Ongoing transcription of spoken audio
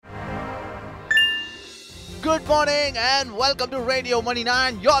Good morning and welcome to Radio Money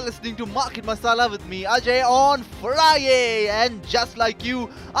 9. You're listening to Market Masala with me Ajay on Friday. And just like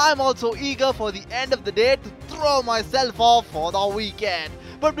you, I'm also eager for the end of the day to throw myself off for the weekend.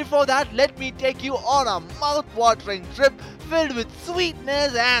 But before that, let me take you on a mouth-watering trip filled with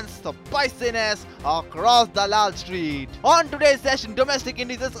sweetness and spiciness across the Lal Street. On today's session, domestic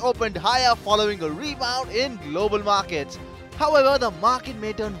indices opened higher following a rebound in global markets. However, the market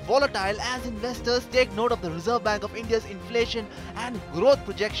may turn volatile as investors take note of the Reserve Bank of India's inflation and growth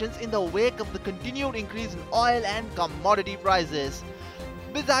projections in the wake of the continued increase in oil and commodity prices.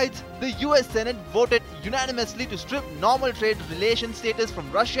 Besides, the US Senate voted unanimously to strip normal trade relations status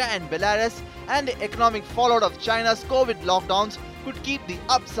from Russia and Belarus, and the economic fallout of China's COVID lockdowns could keep the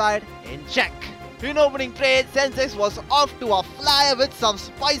upside in check. In opening trade, Sensex was off to a flyer with some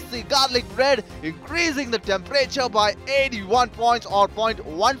spicy garlic bread, increasing the temperature by 81 points or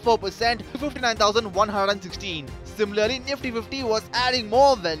 0.14% to 59,116. Similarly, Nifty 50 was adding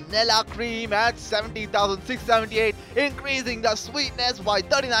more vanilla cream at 70,678, increasing the sweetness by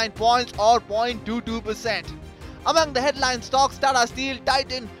 39 points or 0.22%. Among the headline stocks, Tata Steel,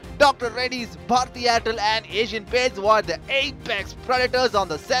 Titan, Dr. Reddy's, Bharti Airtel and Asian Paints were the apex predators on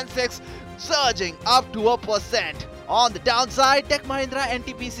the Sensex, surging up to 1%. On the downside, Tech Mahindra,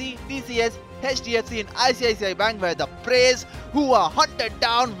 NTPC, TCS, HDFC and ICICI Bank were the praise, who were hunted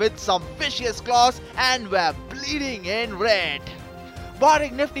down with some vicious claws and were bleeding in red.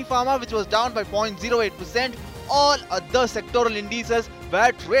 Barring Nifty Pharma, which was down by 0.08%, all other sectoral indices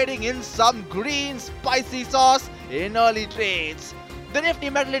were trading in some green spicy sauce in early trades. The Nifty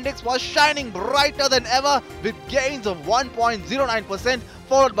Metal Index was shining brighter than ever with gains of 1.09%,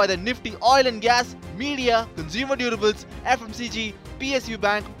 followed by the Nifty Oil and Gas, Media, Consumer Durables, FMCG, PSU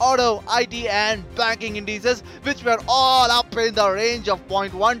Bank, Auto, IT and Banking indices, which were all up in the range of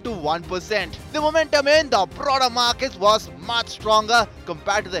 0.1 to 1%. The momentum in the broader markets was much stronger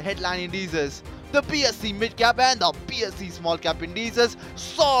compared to the headline indices. The PSC Mid Cap and the PSC Small Cap indices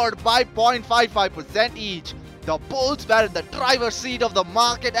soared by 0.55% each. The bulls were in the driver's seat of the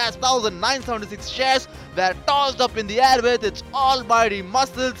market as 1,976 shares were tossed up in the air with its almighty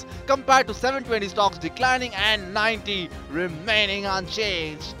muscles, compared to 720 stocks declining and 90 remaining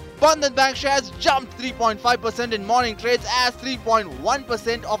unchanged. Bandhan Bank shares jumped 3.5% in morning trades as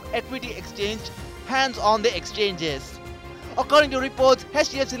 3.1% of equity exchanged hands on the exchanges. According to reports,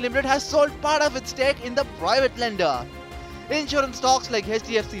 HDFC Limited has sold part of its stake in the private lender. Insurance stocks like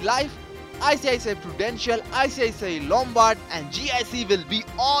HDFC Life, ICICI Prudential, ICICI Lombard and GIC will be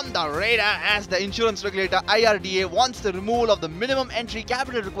on the radar as the insurance regulator IRDA wants the removal of the minimum entry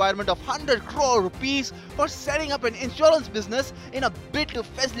capital requirement of 100 crore rupees for setting up an insurance business in a bid to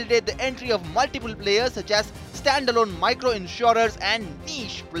facilitate the entry of multiple players such as standalone micro insurers and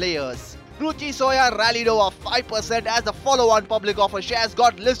niche players. Ruchi Soya rallied over 5% as the follow-on public offer shares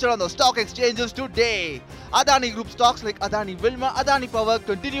got listed on the stock exchanges today. Adani Group stocks like Adani Wilmar, Adani Power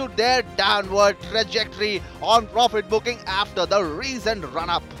continued their downward trajectory on profit booking after the recent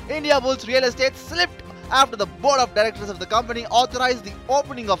run-up. India Bulls Real Estate slipped after the board of directors of the company authorized the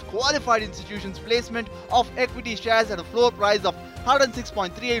opening of qualified institutions placement of equity shares at a floor price of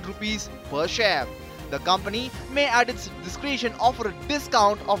 106.38 rupees per share. The company may at its discretion offer a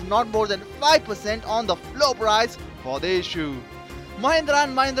discount of not more than 5% on the floor price for the issue.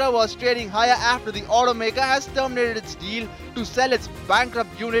 Mahindra & Mahindra was trading higher after the automaker has terminated its deal to sell its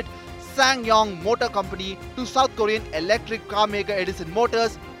bankrupt unit SsangYong Motor Company to South Korean electric car maker Edison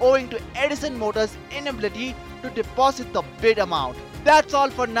Motors, owing to Edison Motors' inability to deposit the bid amount. That's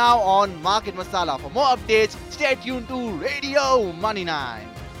all for now on Market Masala. For more updates, stay tuned to Radio Money 9.